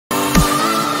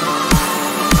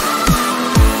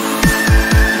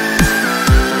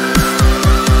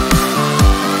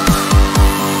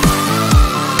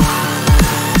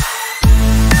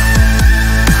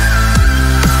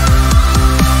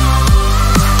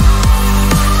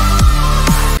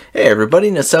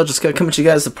everybody, Nostalgia's coming to you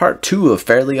guys with part 2 of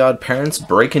Fairly Odd Parents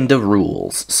Breaking the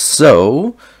Rules.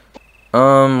 So,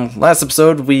 last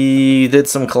episode we did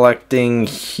some collecting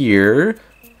here,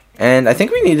 and I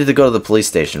think we needed to go to the police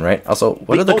station, right? Also,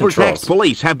 what are the controls? The overtaxed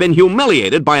police have been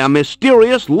humiliated by a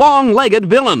mysterious, long-legged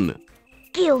villain.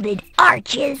 Gilded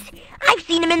arches. I've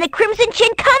seen him in the Crimson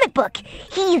Chin comic book.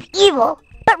 He's evil,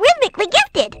 but rhythmically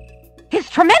gifted. His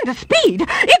tremendous speed!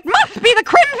 It must be the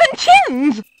Crimson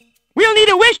Chins! We'll need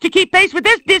a wish to keep pace with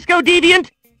this disco deviant.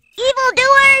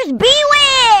 Evildoers,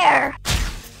 beware!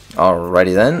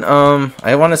 Alrighty then.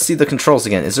 I want to see the controls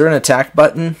again. Is there an attack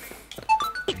button?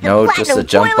 No, just a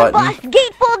jump button.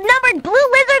 Gatefold numbered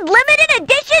Blue Lizard limited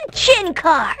edition chin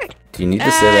card. Do you need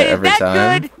to say that every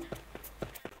time? Good?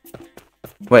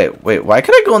 Wait, why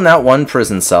could I go in that one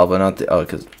prison cell but not the... Oh,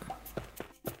 because...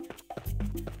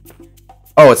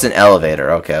 Oh, it's an elevator.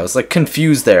 Okay, I was like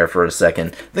confused there for a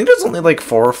second. I think there's only like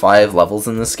 4 or 5 levels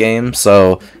in this game,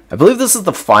 so I believe this is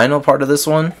the final part of this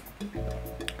one.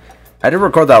 I did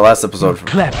record that last episode.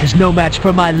 Clef is no match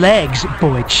for my legs,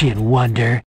 boy chin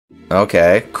wonder.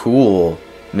 Okay, cool,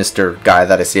 Mr. Guy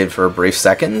that I saved for a brief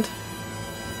second.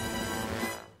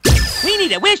 We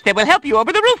need a wish that will help you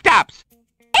over the rooftops.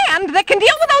 And that can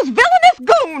deal with those villainous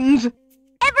goons.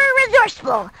 Ever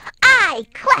resourceful, I,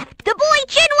 Clef, the boy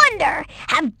Chin Wonder,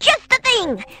 have just the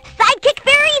thing. Sidekick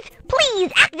fairies,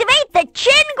 please activate the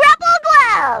Chin Grapple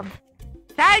Glove.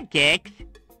 Sidekicks?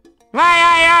 Why,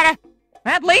 I oughta...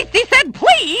 At least he said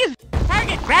please.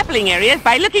 Target grappling areas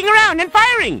by looking around and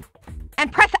firing.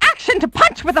 And press action to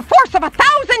punch with the force of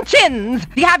 1,000 chins.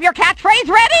 Do you have your catchphrase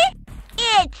ready?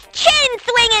 It's chin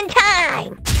swinging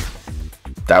time.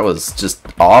 That was just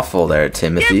awful there,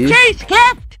 Timothy. Give chase,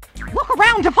 Clef. Look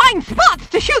around to find spots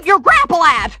to shoot your grapple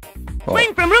at! Oh.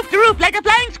 Swing from roof to roof like a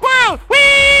flying squirrel!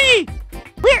 Whee!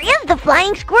 Where is the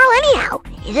flying squirrel anyhow?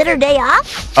 Is it her day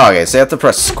off? Okay, so you have to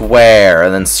press square,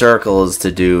 and then circle is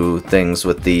to do things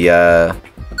with the,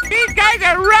 These guys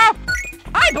are rough!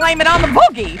 I blame it on the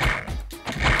boogie!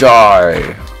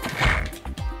 Die!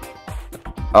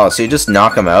 Oh, so you just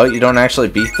knock them out? You don't actually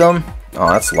beat them? Oh,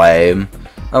 that's lame.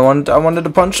 I wanted to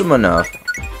punch them enough.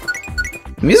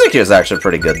 The music here is actually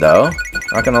pretty good, though.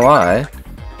 Not gonna lie.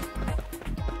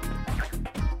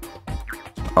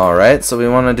 Alright, so we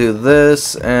want to do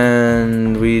this,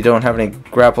 and we don't have any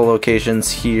grapple locations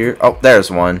here. Oh,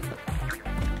 there's one.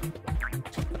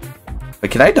 Wait,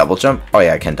 can I double jump? Oh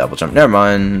yeah, I can double jump. Never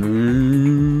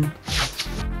mind.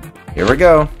 Here we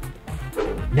go.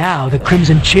 Now the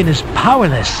Crimson Chin is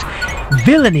powerless.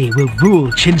 Villainy will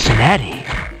rule Cincinnati.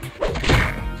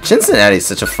 Cincinnati's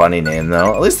such a funny name,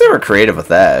 though. At least they were creative with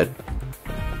that.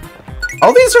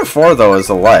 All these are 4, though, as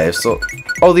a life, so...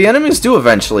 Oh, the enemies do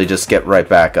eventually just get right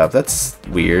back up. That's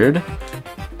weird.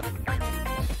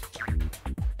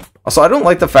 Also, I don't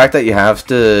like the fact that you have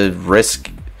to risk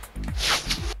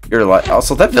your life.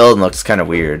 Also, that villain looks kind of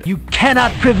weird. You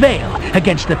cannot prevail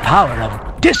against the power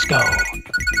of disco.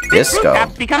 Disco?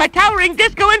 This become a towering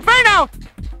disco inferno!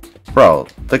 Bro,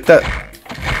 like that...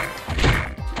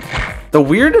 The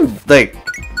weird, like,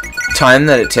 time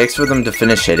that it takes for them to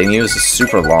finish hitting you is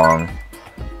super long.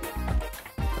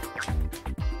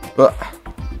 But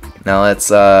now let's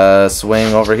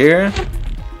swing over here.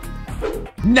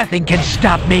 Nothing can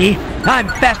stop me. I'm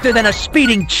faster than a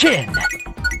speeding chin.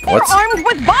 They're armed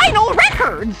with vinyl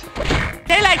records.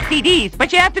 They're like CDs,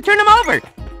 but you have to turn them over.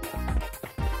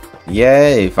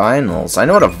 Yay, vinyls. I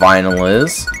know what a vinyl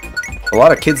is. A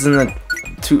lot of kids in the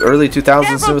early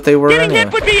 2000s knew what they were. Getting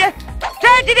hit would be a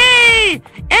tragedy!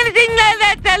 Anything like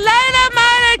that, the light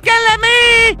of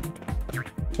me!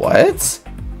 What?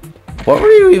 What were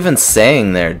you even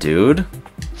saying there, dude?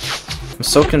 I'm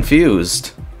so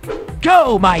confused.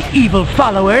 Go, my evil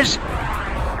followers!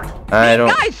 I don't...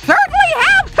 These guys certainly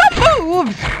have some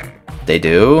moves! They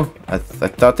do? I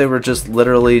thought they were just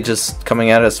literally just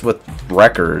coming at us with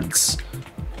records.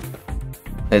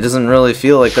 It doesn't really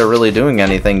feel like they're really doing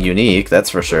anything unique, that's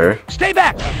for sure. Stay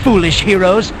back, foolish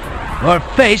heroes, or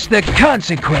face the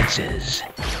consequences.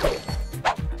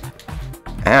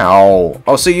 Ow.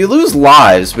 Oh, so you lose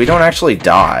lives, but you don't actually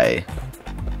die.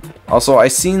 Also, I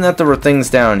seen that there were things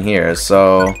down here,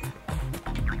 so...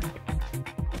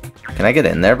 Can I get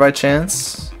in there by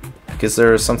chance? Is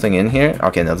there something in here?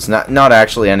 Okay, no, there's not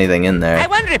actually anything in there. I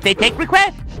wonder if they take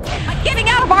requests. Getting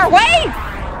out of our way!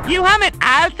 You hum it,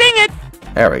 I'll sing it!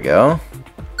 There we go.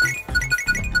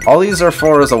 All these are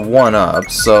for as a 1-up,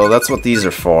 so that's what these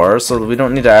are for, so we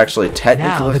don't need to actually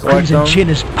technically collect them. Now the Crimson Chin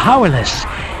is powerless.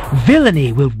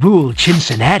 Villainy will rule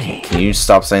Cincinnati. Can you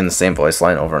stop saying the same voice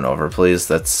line over and over, please?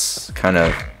 That's kind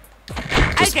of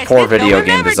just poor video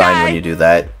game design when you do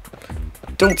that.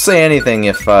 don't say anything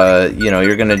if, you know,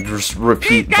 you're gonna just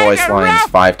repeat voice lines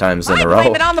rough. 5 times in a row.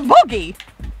 Blame it on the boogie.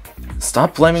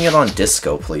 Stop blaming it on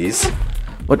disco, please.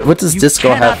 What does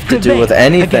disco have to do with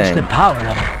anything? Against the power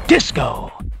of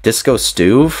disco. Disco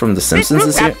Stew from The Simpsons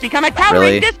is here? Become a towering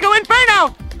Really? disco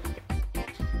inferno.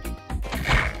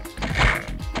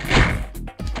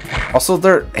 Also,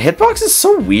 their hitbox is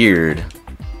so weird.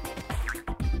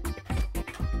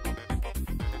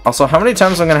 Also, how many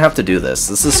times am I gonna have to do this?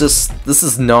 This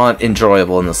is not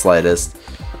enjoyable in the slightest.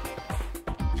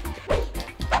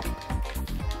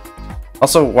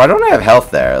 Also, why don't I have health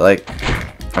there? Like,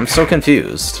 I'm so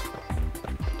confused.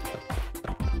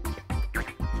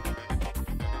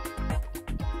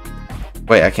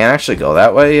 Wait, I can't actually go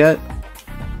that way yet?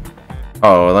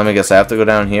 Oh, let me guess, I have to go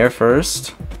down here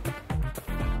first?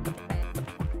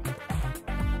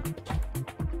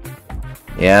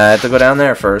 Yeah, I have to go down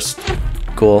there first.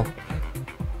 Cool.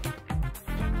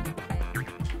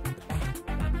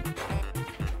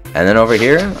 And then over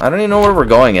here, I don't even know where we're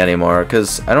going anymore,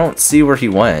 because I don't see where he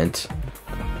went.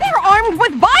 They're armed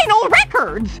with vinyl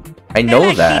records! I know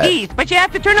like that. CDs, but you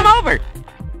have to turn them over.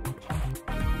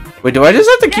 Wait, do I just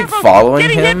have to keep following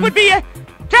Getting him? hit would be a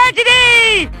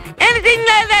tragedy! Anything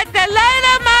like that,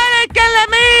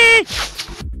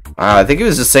 I think he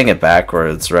was just saying it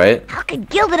backwards, right? How could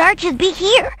Gilded Arches be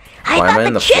here? I Why am I thought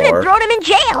in the the Chin had floor? thrown him in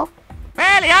jail.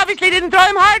 Well, he obviously didn't throw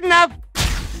him hard enough.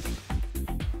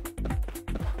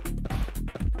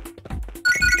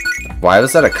 Why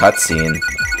was that a cutscene?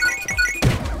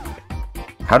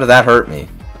 How did that hurt me?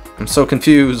 I'm so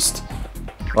confused.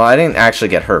 Well, I didn't actually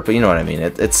get hurt, but you know what I mean.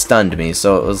 It stunned me,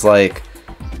 so it was like...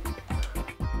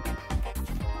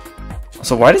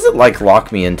 So why does it, like,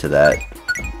 lock me into that?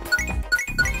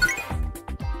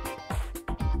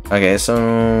 Okay,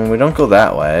 so we don't go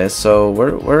that way, so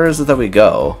where is it that we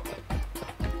go?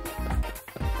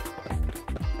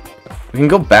 We can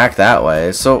go back that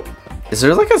way, so... Is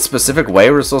there, like, a specific way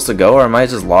we're supposed to go, or am I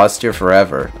just lost here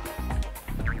forever?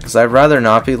 Because I'd rather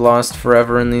not be lost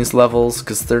forever in these levels,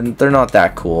 because they're not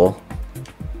that cool.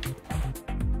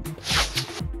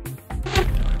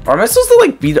 Or am I supposed to,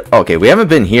 like, beat... Okay, we haven't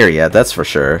been here yet, that's for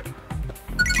sure.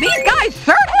 These guys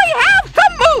certainly have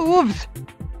some moves!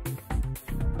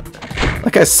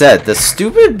 Like I said, the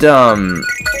stupid,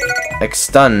 like,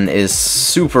 stun is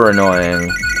super annoying.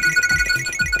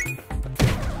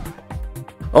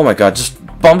 Oh my god, just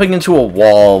bumping into a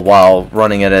wall while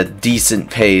running at a decent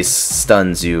pace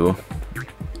stuns you.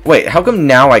 Wait, how come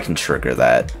now I can trigger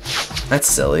that? That's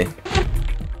silly.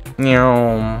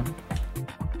 Meow.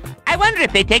 I wonder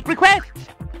if they take requests.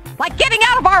 Like getting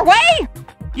out of our way?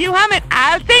 You hum it,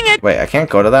 I'll sing it. Wait, I can't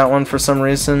go to that one for some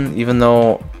reason, even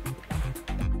though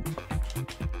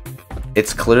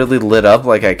it's clearly lit up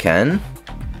like I can?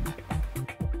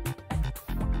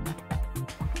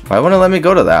 Why wouldn't it let me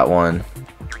go to that one?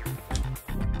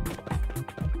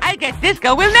 I guess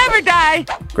Disco will never die.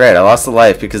 Great, I lost a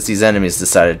life because these enemies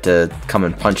decided to come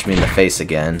and punch me in the face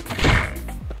again.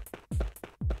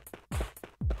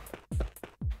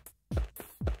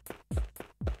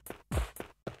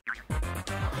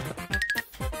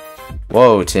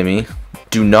 Whoa, Timmy.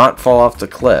 Do not fall off the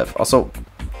cliff. Also,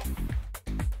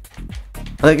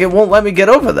 like, it won't let me get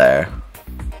over there.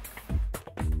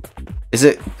 Is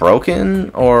it broken?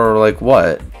 Or, like,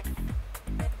 what?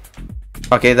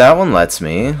 Okay, that one lets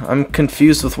me. I'm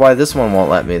confused with why this one won't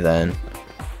let me then.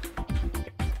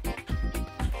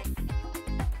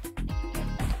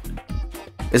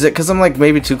 Is it because I'm, like,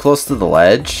 maybe too close to the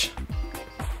ledge?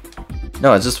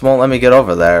 No, it just won't let me get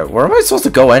over there. Where am I supposed to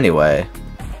go anyway?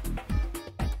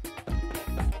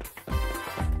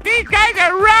 These guys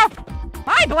are rough.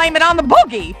 I blame it on the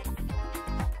boogie.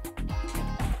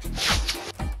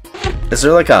 Is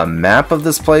there like a map of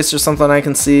this place or something I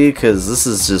can see? Because this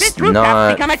is just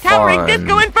not become a towering fun.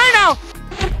 disco inferno.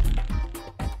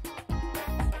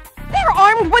 They're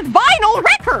armed with vinyl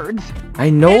records. I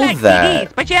know like that.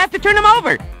 CDs, but you have to turn them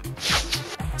over.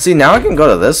 See, now I can go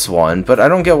to this one, but I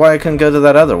don't get why I couldn't go to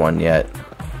that other one yet.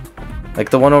 Like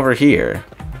the one over here.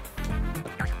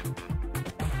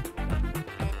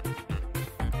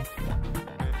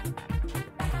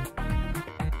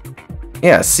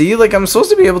 Yeah, see, like, I'm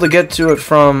supposed to be able to get to it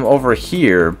from over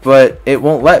here, but it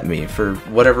won't let me for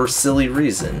whatever silly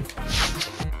reason.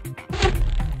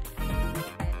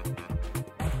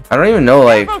 I don't even know,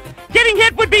 like... Getting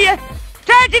hit would be a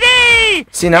tragedy!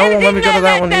 See, now it won't let me go to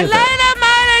that one either.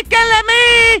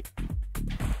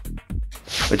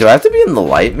 Wait, do I have to be in the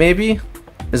light, maybe?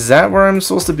 Is that where I'm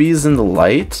supposed to be, is in the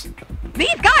light?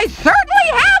 These guys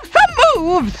certainly have some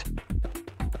moves!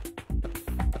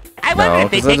 I wonder No,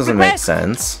 if they because that take doesn't make requests.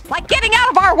 sense. Like getting out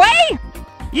of our way?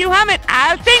 You hum it,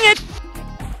 I'll sing it.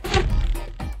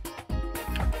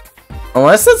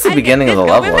 Unless it's the beginning of the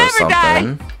Disco level will or never die.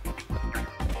 something.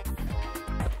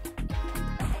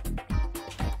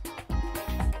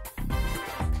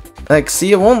 Like,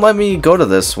 see, it won't let me go to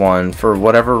this one for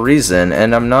whatever reason,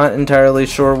 and I'm not entirely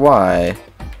sure why.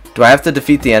 Do I have to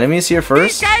defeat the enemies here These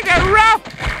first? guys are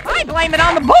rough. I blame it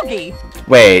on the boogie.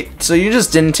 Wait, so you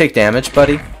just didn't take damage,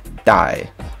 buddy? Die.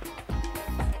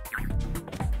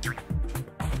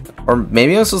 Or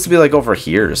maybe I'm supposed to be like over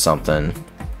here or something.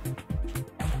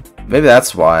 Maybe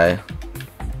that's why.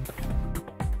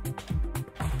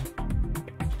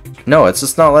 No, it's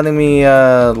just not letting me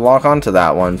lock onto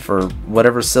that one for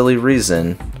whatever silly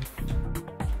reason.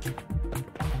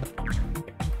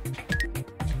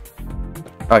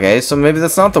 Okay, so maybe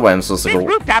that's not the way I'm supposed to This go.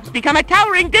 rooftop's become a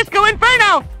towering disco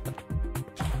inferno.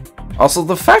 Also,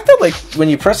 the fact that like when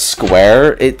you press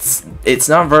square, it's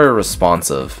not very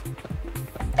responsive.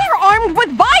 They're armed with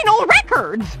vinyl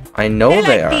records. I know they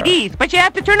They're are. like CDs, but you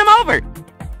have to turn them over.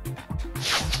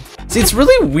 See, it's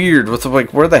really weird with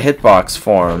like where the hitbox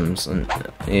forms. And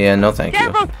yeah, no, thank you.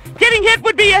 Careful, getting hit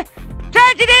would be a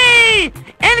tragedy.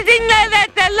 Anything like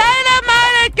that's a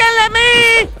lot of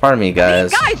calamity. Pardon me,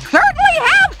 guys. These guys certainly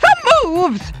have some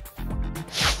moves.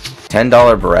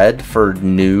 $10 bread for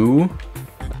new,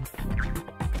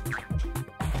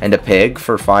 and a pig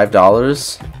for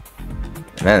 $5.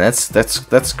 Man,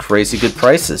 that's crazy good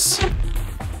prices.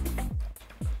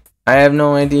 I have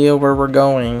no idea where we're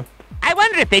going. I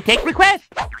wonder if they take requests.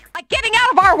 Like getting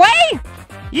out of our way.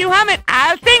 You hum it,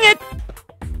 I'll sing it.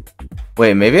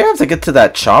 Wait, maybe I have to get to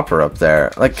that chopper up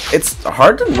there. Like, it's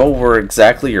hard to know where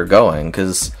exactly you're going,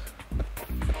 because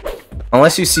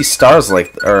unless you see stars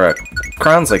like, or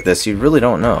crowns like this, you really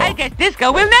don't know. I guess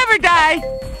disco will never die.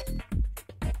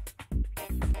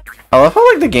 I love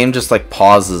how like the game just like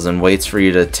pauses and waits for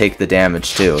you to take the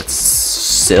damage too. It's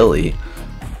silly.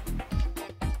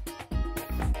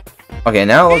 Okay,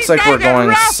 now it looks like we're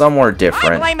going somewhere I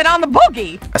different. blame it on the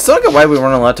boogie. I still don't get why we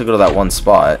weren't allowed to go to that one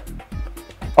spot.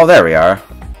 Oh, there we are.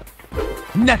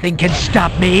 Nothing can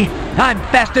stop me. I'm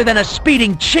faster than a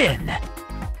speeding chin.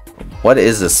 What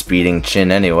is a speeding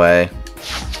chin anyway?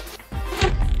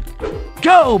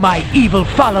 Go, my evil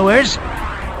followers.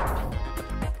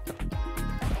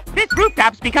 This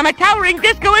rooftop's become a towering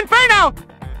disco inferno.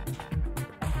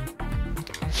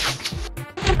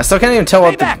 I still can't even tell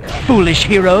what Stay back, the foolish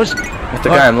heroes.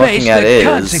 guy I'm looking at the is.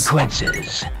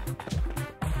 consequences.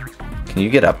 Can you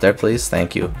get up there, please?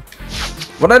 Thank you.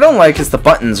 What I don't like is the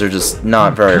buttons are just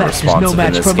not very Flesh is responsive no in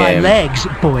match this for my game. legs,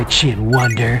 boy chin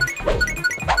wonder.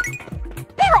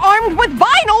 They're armed with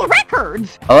vinyl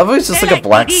records. I love how it's just They're like a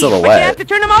black CDs, but you have silhouette. to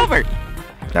turn them over.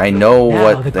 I know Now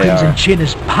what the they Crimson are. Chin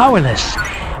is powerless.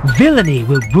 Villainy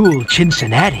will rule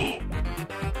Cincinnati.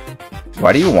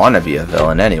 Why do you want to be a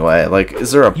villain anyway? Like,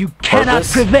 is there a You cannot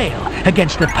purpose? prevail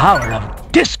against the power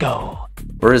of disco.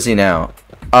 Where is he now?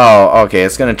 Oh, okay,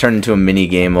 it's gonna turn into a mini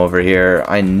game over here.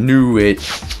 I knew it.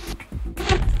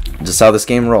 Just how this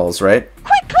game rolls, right?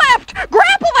 Quick left!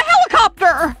 Grapple the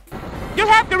helicopter! You'll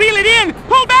have to reel it in!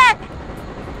 Pull back!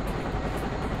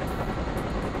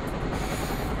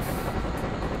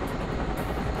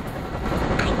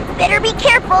 Better be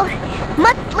careful.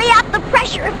 Must lay off the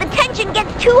pressure if the tension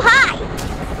gets too high.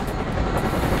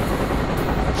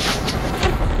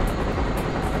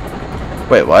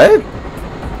 Wait, what?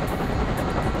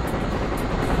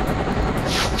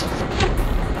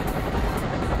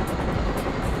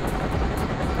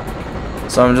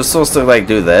 So I'm just supposed to, like,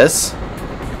 do this?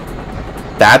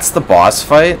 That's the boss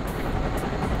fight?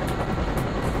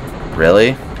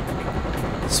 Really?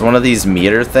 It's one of these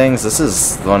meter things? This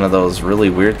is one of those really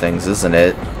weird things, isn't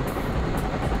it?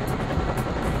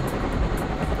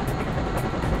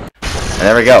 And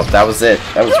there we go. That was it.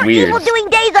 That was Your weird. evil-doing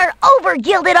days are over,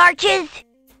 Gilded Arches.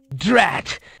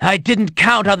 Drat! I didn't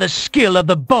count on the skill of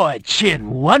the boy chin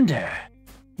wonder.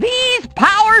 These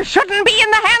powers shouldn't be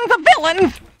in the hands of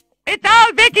villains! It's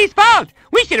all Vicky's fault!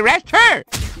 We should arrest her!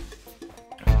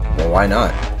 Well, why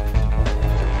not?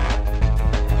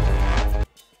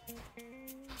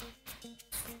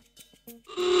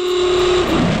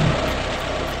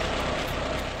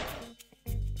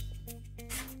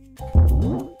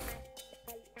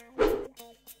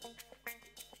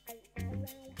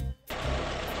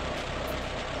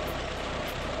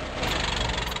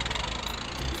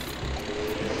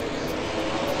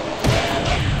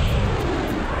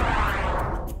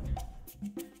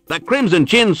 The Crimson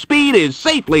Chin's speed is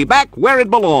safely back where it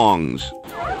belongs.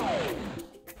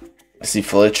 Is he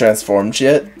fully transformed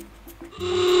yet?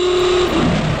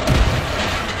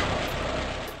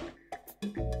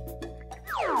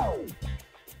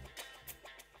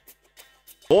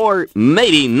 Or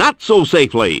maybe not so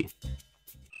safely.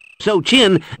 So,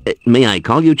 Chin, may I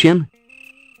call you Chin?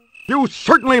 You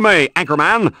certainly may,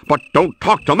 Anchorman, but don't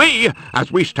talk to me. As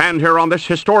we stand here on this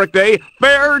historic day,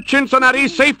 fair Cincinnati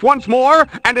safe once more,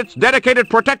 and its dedicated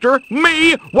protector,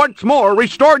 me, once more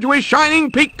restored to his shining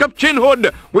peak of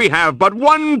chinhood. We have but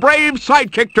one brave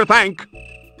sidekick to thank.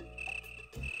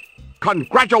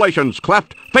 Congratulations,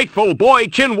 Cleft, faithful boy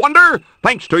Chin Wonder.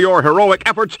 Thanks to your heroic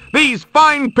efforts, these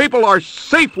fine people are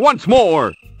safe once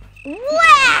more.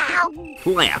 Wow!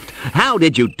 Cleft, how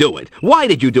did you do it? Why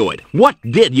did you do it? What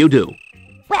did you do?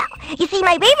 Well, you see,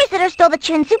 my babysitter stole the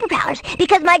Chin superpowers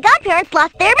because my godparents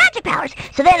lost their magic powers.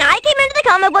 So then I came into the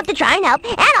comic book to try and help,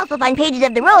 and also find pages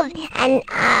of the rules, and,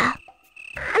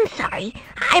 I'm sorry.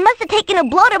 I must have taken a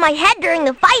blow to my head during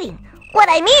the fighting. What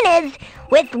I mean is,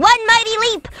 with one mighty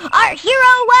leap, our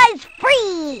hero was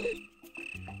free!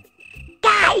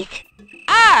 Guys!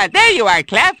 Ah, there you are,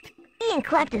 Cleft. Being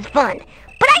Cleft is fun,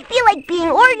 but I feel like being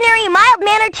ordinary,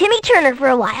 mild-mannered Timmy Turner for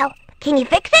a while. Can you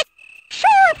fix it?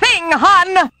 Sure thing,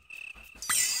 hon.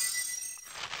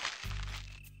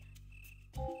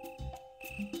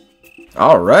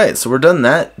 Alright, so we're done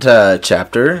that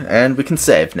chapter, and we can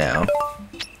save now.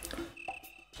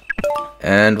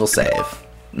 And we'll save.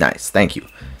 Nice, thank you.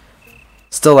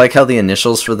 Still like how the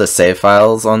initials for the save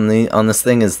files on this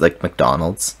thing is like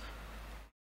McDonald's.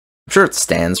 I'm sure it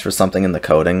stands for something in the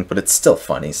coding, but it's still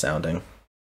funny sounding.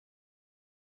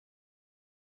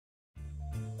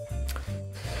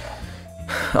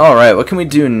 Alright, what can we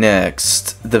do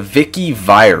next? The VICKY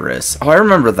virus. Oh, I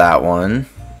remember that one.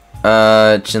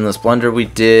 Chinless Blunder we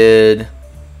did.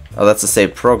 Oh, that's a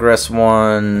save progress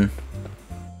one.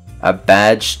 A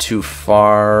badge too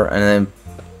far, and then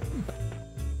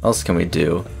what else can we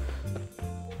do?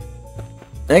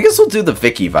 I guess we'll do the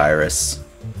VICKY virus.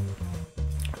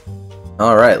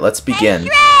 Alright, let's begin. Hey,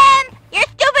 Shrimp! Your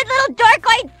stupid little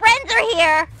dorkoid friends are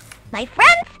here! My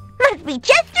friends must be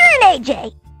Chester and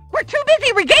AJ. We're too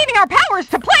busy regaining our powers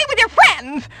to play with your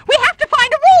friends. We have to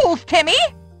find rules, Timmy.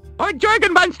 Or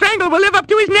Jorgen Von Strangle will live up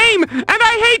to his name, and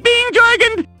I hate being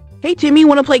Jorgen. Hey, Timmy,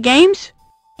 wanna play games?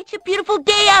 It's a beautiful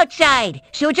day outside,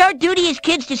 so it's our duty as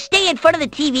kids to stay in front of the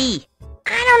TV.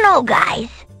 I don't know, guys.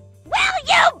 Will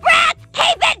you brats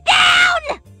keep it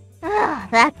down? Oh,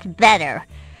 that's better.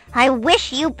 I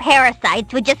wish you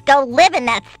parasites would just go live in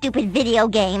that stupid video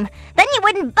game. Then you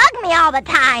wouldn't bug me all the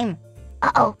time.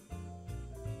 Uh-oh.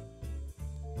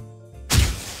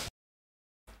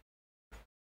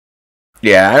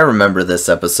 Yeah, I remember this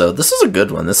episode. This was a good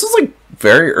one. This was like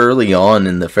very early on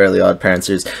in the Fairly Odd Parents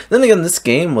series. Then again, this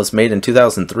game was made in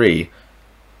 2003.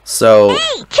 So...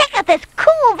 Hey, check out this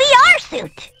cool VR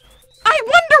suit. I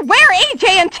wonder where AJ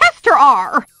and Chester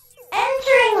are.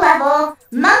 Entering level,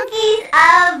 Monkeys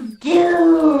of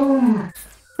Doom.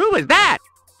 Who was that?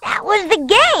 That was the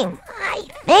game, I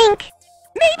think.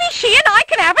 Maybe she and I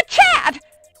can have a chat.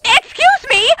 Excuse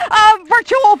me,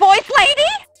 virtual voice lady?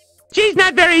 She's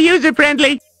not very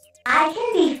user-friendly. I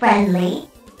can be friendly.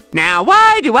 Now,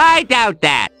 why do I doubt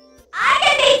that? I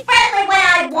can be friendly when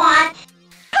I want.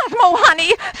 Cosmo,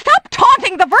 honey, stop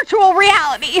taunting the virtual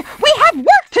reality. We have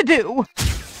work to do.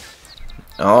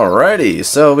 Alrighty,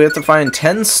 so we have to find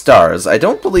 10 stars. I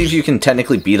don't believe you can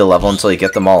technically beat a level until you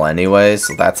get them all anyway,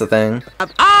 so that's a thing.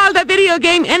 Of all the video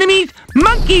game enemies,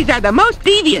 monkeys are the most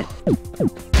devious.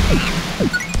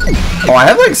 Oh, I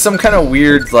have like some kind of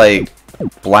weird, like,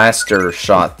 blaster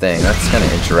shot thing. That's kind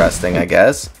of interesting, I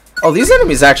guess. Oh, these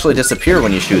enemies actually disappear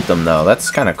when you shoot them, though. That's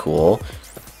kind of cool.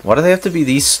 Why do they have to be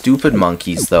these stupid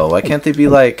monkeys, though? Why can't they be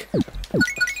like...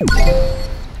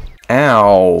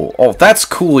 Ow. Oh, that's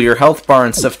cool. Your health bar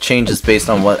and stuff changes based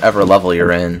on whatever level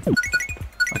you're in.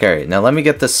 Okay, now let me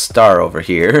get this star over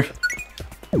here.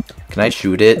 Can I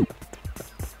shoot it?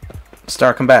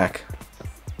 Star, come back.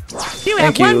 You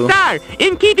have one star,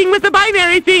 in keeping with the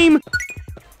binary theme.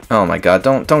 Oh my god,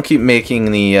 don't keep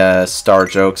making the star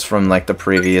jokes from like the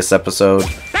previous episode.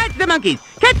 That's the monkeys.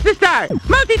 Catch the star.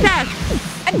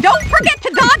 Multitask. And don't forget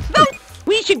to dodge them.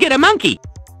 We should get a monkey.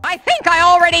 I think I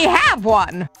already have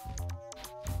one.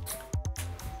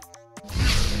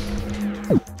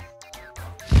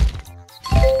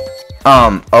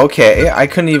 Okay, I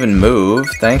couldn't even move.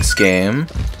 Thanks, game.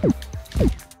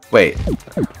 Wait.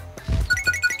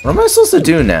 What am I supposed to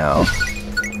do now?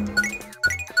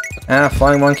 Ah,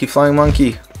 flying monkey, flying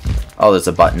monkey. Oh, there's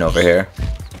a button over here.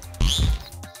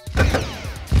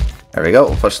 There we go.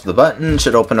 We'll push the button.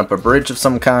 Should open up a bridge of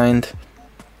some kind.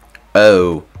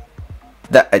 Oh.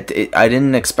 I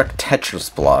didn't expect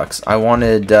Tetris blocks. I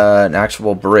wanted an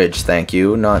actual bridge, thank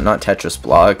you. Not Tetris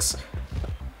blocks.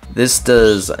 This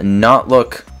does not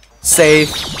look safe.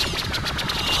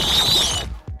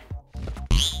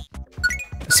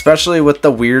 especially with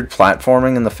the weird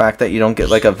platforming and the fact that you don't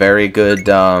get like a very good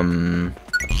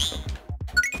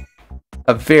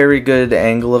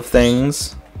angle of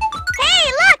things. Hey,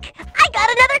 look! I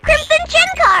got another Crimson Chin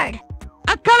card!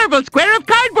 A colorful square of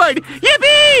cardboard!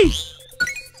 Yippee!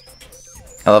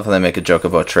 I love how they make a joke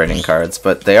about trading cards,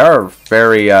 but they are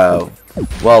very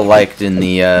well liked in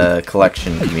the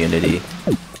collection community.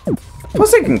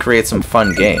 Plus, they can create some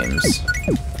fun games.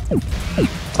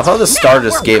 I thought the star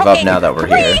just gave up now that we're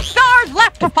here. 3 stars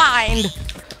left to find.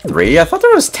 3? I thought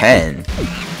there was 10.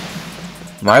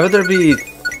 Why would there be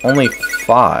only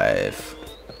 5?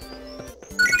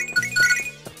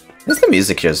 I guess the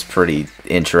music here is pretty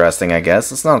interesting, I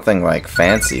guess. It's nothing like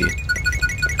fancy.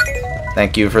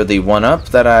 Thank you for the 1-up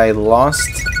that I lost.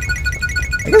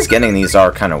 I guess getting these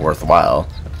are kind of worthwhile.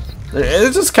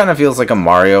 It just kind of feels like a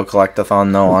Mario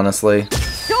collectathon, though, honestly.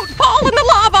 Don't fall in the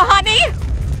lava, honey!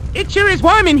 It sure is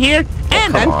warm in here,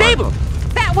 and unstable.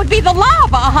 That would be the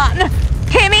lava, hon.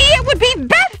 Timmy, it would be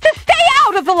best to stay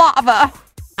out of the lava.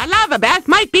 A lava bath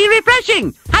might be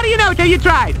refreshing. How do you know till you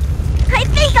tried? I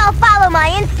think I'll follow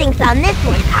my instincts on this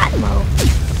one, Cosmo.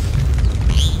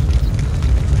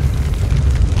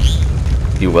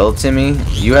 You will, Timmy?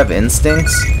 You have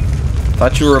instincts?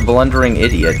 Thought you were a blundering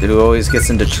idiot who always gets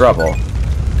into trouble.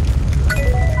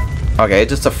 Okay,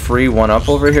 just a free 1-up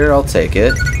over here. I'll take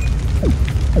it.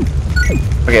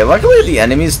 Okay, luckily the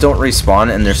enemies don't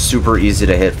respawn and they're super easy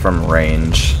to hit from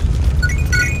range.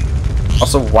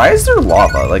 Also, why is there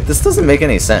lava? Like, this doesn't make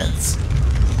any sense.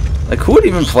 Like, who would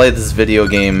even play this video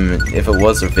game if it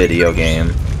was a video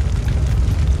game?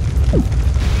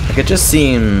 Like, it just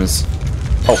seems...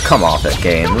 Oh, come off it,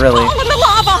 game. Really? Fall in the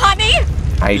lava, honey!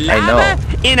 I know.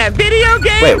 In a video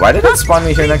game? Wait, why did it spawn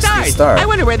me here next to the star? I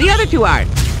wonder where the other 2 are.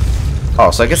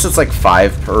 Oh, so I guess it's like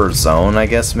 5 per zone, I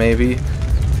guess, maybe?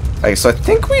 Okay, so I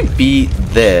think we beat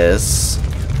this.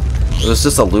 It was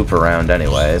just a loop around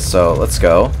anyway, so let's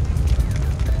go.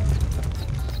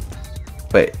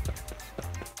 Wait.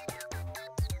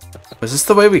 Was this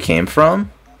the way we came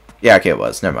from? Yeah, okay, it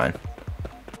was. Never mind.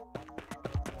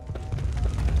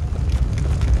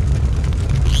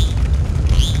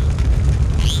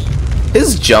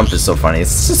 His jump is so funny.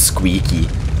 It's just squeaky.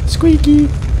 Squeaky.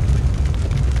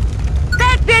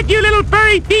 That's it, you little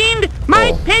furry fiend!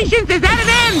 My patience is at an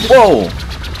end! Whoa!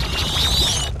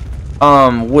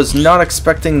 Was not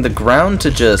expecting the ground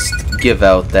to just give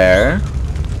out there.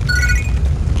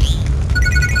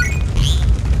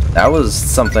 That was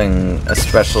something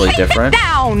especially different.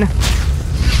 Down!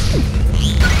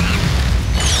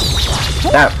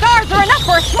 4 stars are enough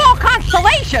for a small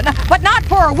constellation, but not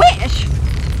for a wish!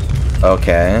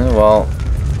 Okay, well...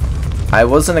 I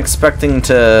wasn't expecting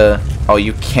to... Oh,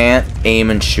 you can't aim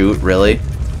and shoot, really?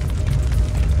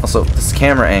 Also, this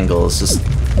camera angle is just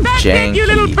That's janky. it, you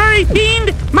little furry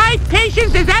fiend! My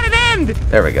patience is at an end!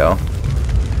 There we go.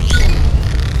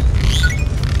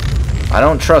 I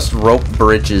don't trust rope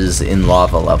bridges in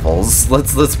lava levels.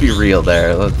 Let's be real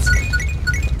there.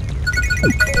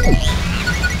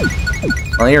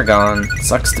 Well, you're gone.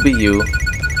 Sucks to be you.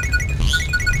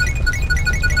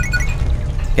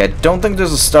 Yeah, I don't think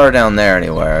there's a star down there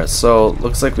anywhere, so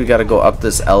looks like we gotta go up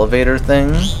this elevator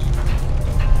thing.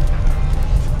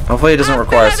 Hopefully it doesn't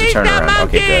require us to turn around.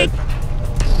 Okay, good.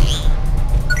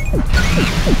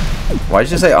 Why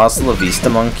did you say hasta la vista,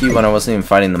 monkey, when I wasn't even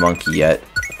fighting the monkey yet?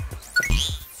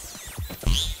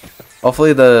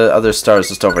 Hopefully the other star is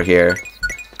just over here.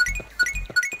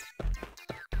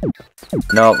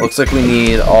 No, looks like we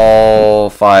need all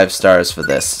 5 stars for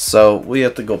this, so we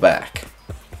have to go back.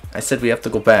 I said we have to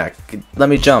go back. Let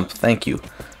me jump. Thank you.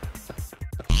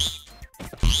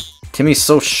 Timmy's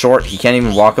so short, he can't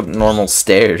even walk up normal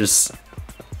stairs.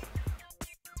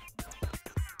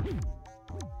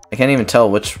 I can't even tell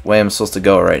which way I'm supposed to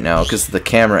go right now because of the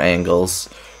camera angles.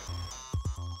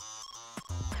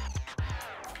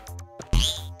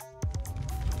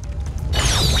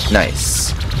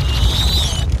 Nice.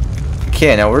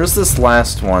 Okay, now where's this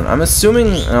last one? I'm assuming...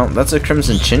 Oh, that's a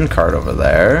Crimson Chin card over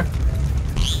there.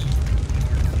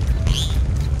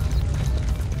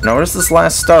 Now, where's this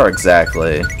last star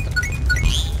exactly? Hey,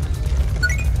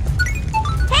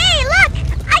 look!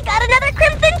 I got another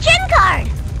Crimson Chin card!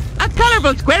 A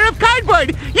colorful square of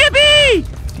cardboard! Yippee!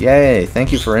 Yay,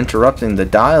 thank you for interrupting the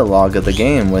dialogue of the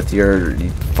game with your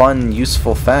fun,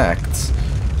 useful facts.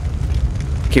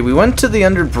 Okay, we went to the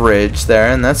under bridge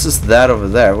there, and that's just that over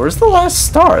there. Where's the last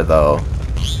star, though?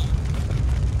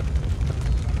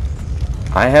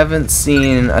 I haven't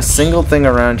seen a single thing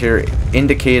around here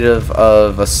indicative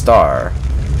of a star.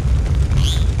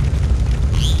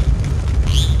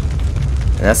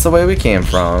 And that's the way we came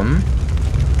from.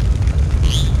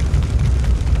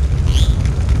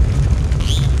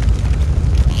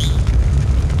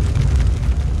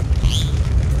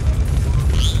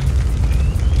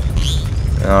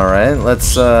 Alright,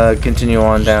 let's continue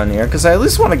on down here, because I at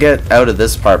least want to get out of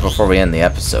this part before we end the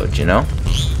episode, you know?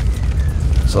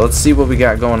 So let's see what we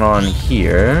got going on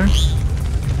here.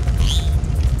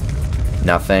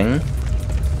 Nothing.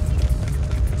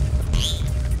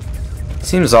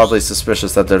 Seems oddly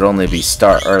suspicious that there'd only be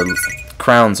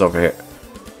crowns over here.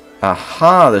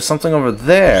 Aha, there's something over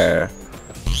there.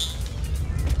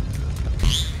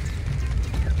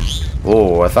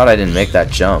 Oh, I thought I didn't make that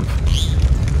jump.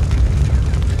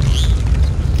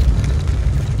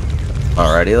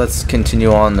 Alrighty, let's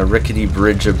continue on the rickety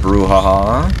bridge of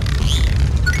Brouhaha.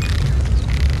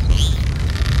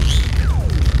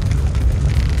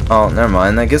 Oh, never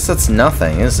mind. I guess that's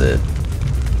nothing, is it?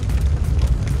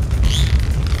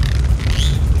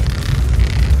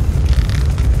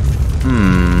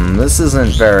 This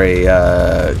isn't very,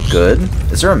 good.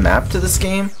 Is there a map to this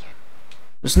game?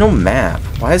 There's no map.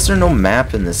 Why is there no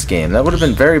map in this game? That would have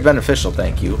been very beneficial,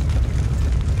 thank you.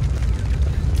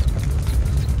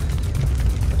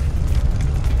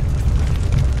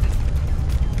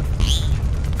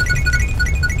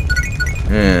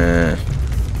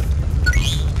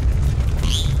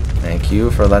 Thank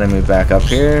you for letting me back up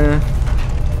here.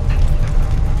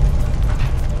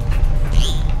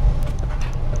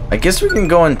 I guess we can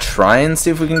go and try and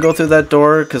see if we can go through that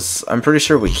door, because I'm pretty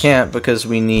sure we can't because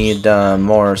we need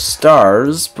more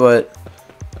stars, but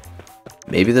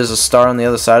maybe there's a star on the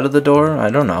other side of the door? I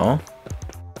don't know.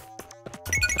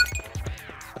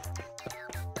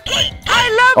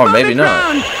 I love or maybe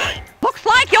not. Looks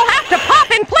like you'll have to pop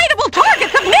inflatable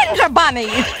targets of ninja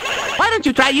bunnies. Why don't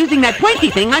you try using that pointy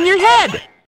thing on your head?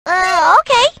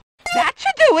 Okay. That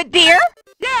should do it, dear.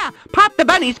 Yeah, pop the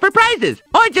bunnies for prizes,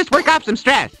 or just work off some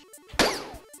stress.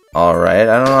 Alright,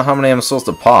 I don't know how many I'm supposed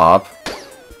to pop.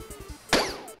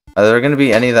 Are there going to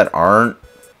be any that aren't,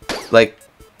 like,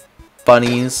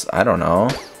 bunnies? I don't know.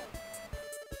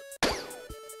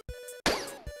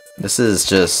 This is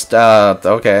just,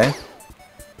 okay.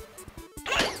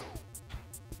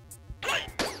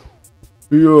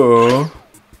 Yeah.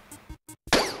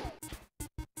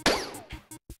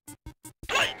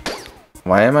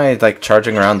 Why am I, like,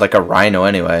 charging around like a rhino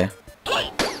anyway?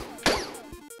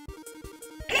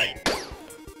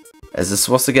 Is this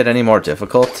supposed to get any more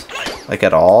difficult? Like,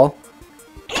 at all?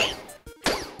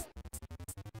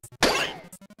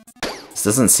 This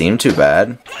doesn't seem too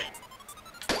bad.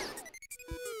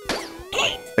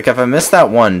 Like, if I miss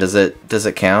that one, does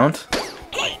it count?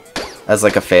 As,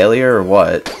 like, a failure or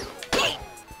what?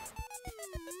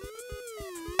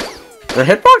 Their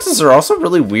hitboxes are also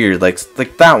really weird, like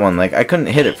that one, like, I couldn't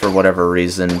hit it for whatever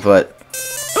reason, but...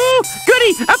 Ooh,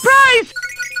 goody! A prize!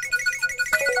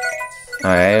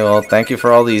 Alright, well, thank you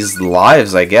for all these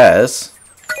lives, I guess.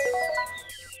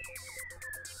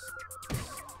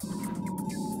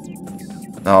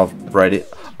 Alrighty.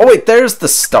 Oh wait, there's the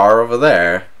star over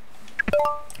there.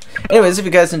 Anyways, if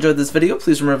you guys enjoyed this video,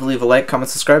 please remember to leave a like, comment,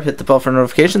 subscribe, hit the bell for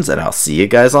notifications, and I'll see you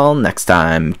guys all next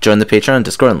time. Join the Patreon and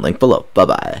Discord and link below.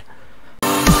 Bye-bye.